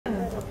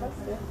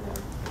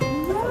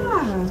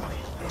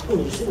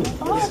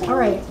All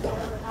right.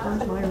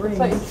 Where's my ring?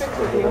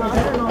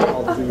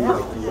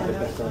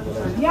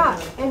 Yeah,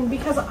 and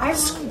because I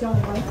really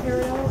don't like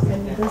parallels,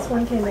 and this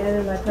one came in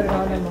and I put it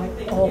on and I'm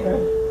like, oh,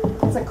 good.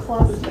 It's a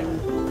club thing.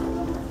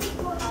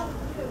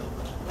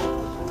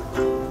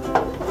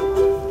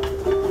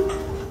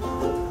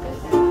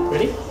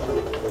 Ready?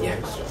 Yeah.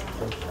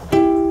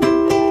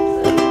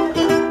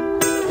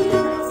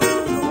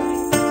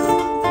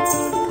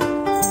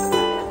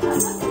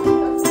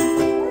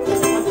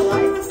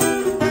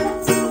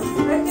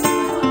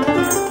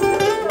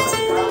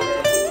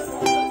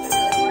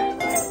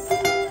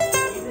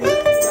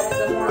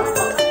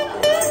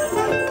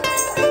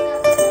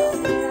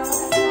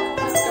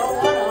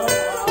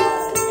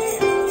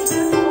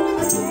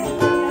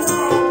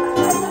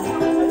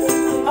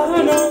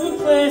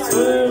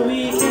 Where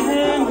we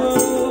can go,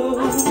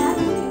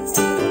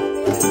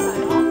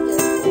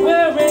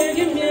 where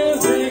reggae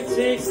music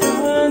takes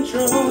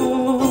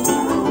control,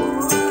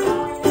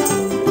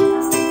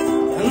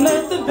 and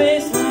let the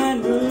bass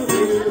line move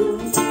you.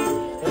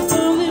 There's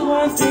only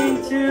one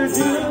thing to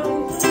do: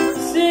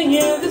 sing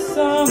you the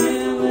song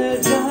and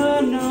let you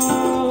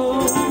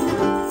know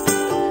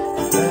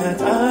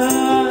that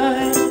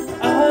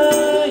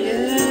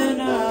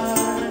and I,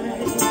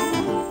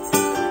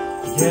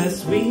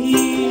 yes we.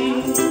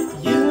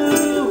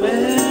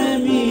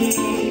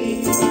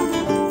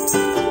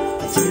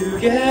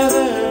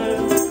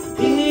 Together,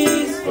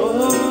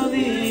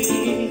 peacefully,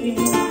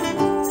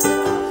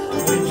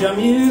 with your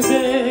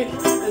music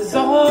is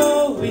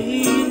all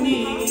we need.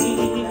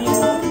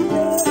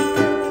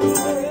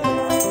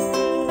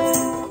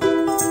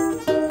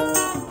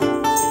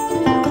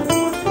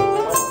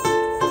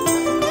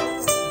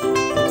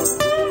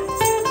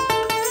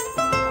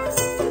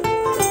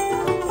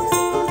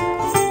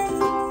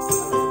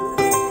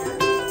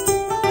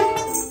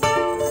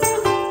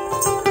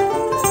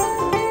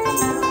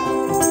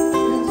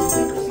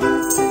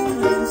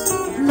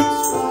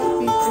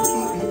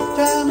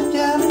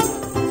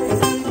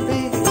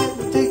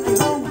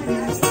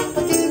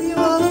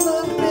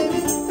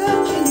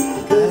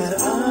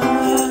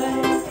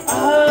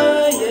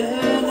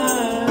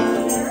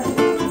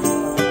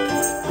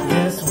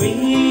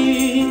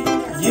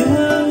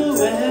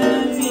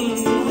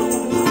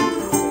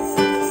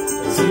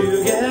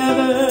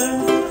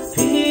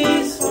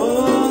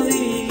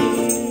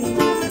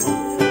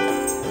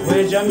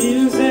 Your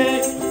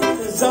music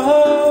is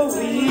all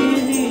we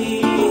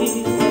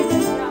need.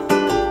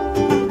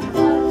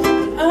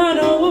 I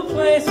know a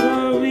place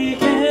where we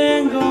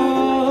can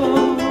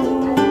go,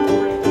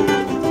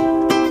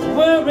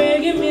 where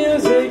reggae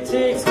music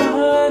takes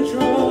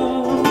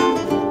control.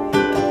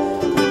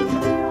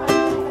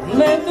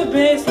 Let the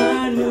bass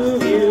line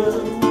move you.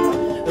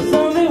 There's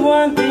only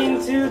one thing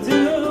to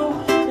do: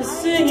 is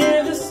sing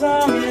you the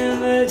song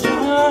and let you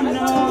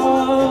know.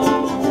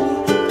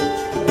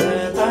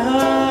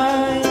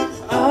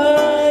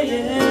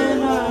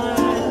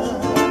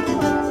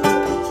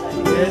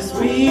 Yes,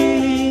 we,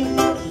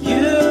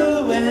 you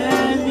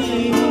and me,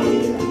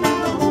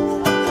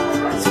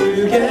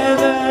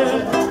 together,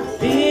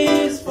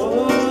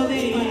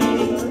 peacefully,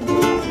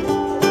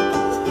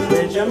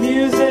 with your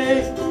music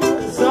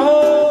is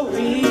all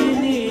we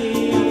need.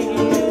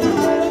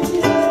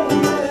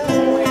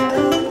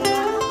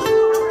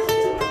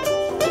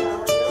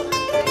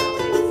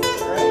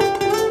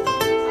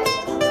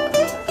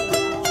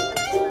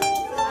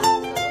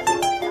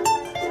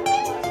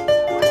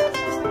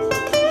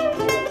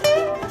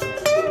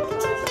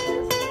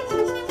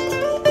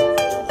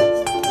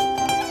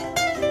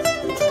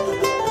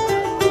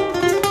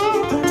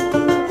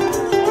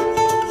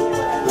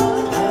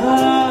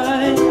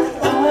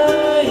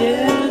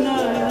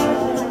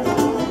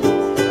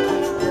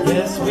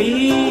 Yes, we,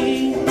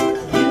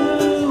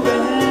 you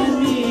and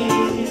me,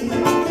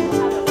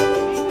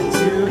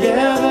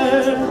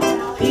 together,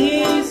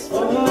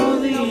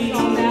 peacefully,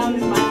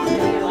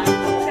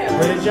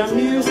 with your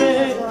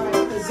music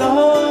is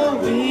all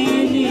we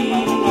need.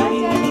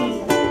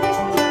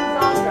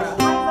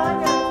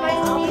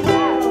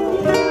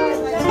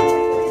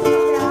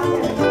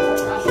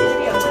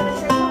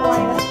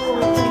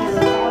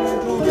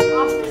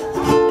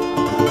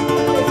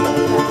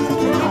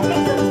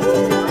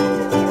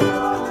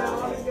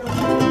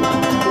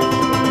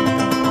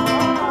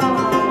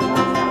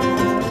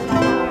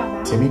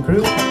 Timmy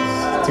Cruz.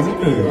 Timmy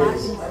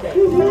Cruz.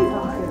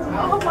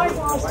 Oh my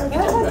gosh.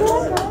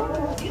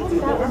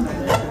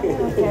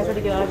 Okay, I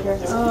gotta get out of here.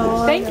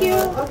 Thank you.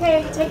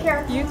 Okay, take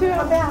care. You too.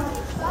 Come back.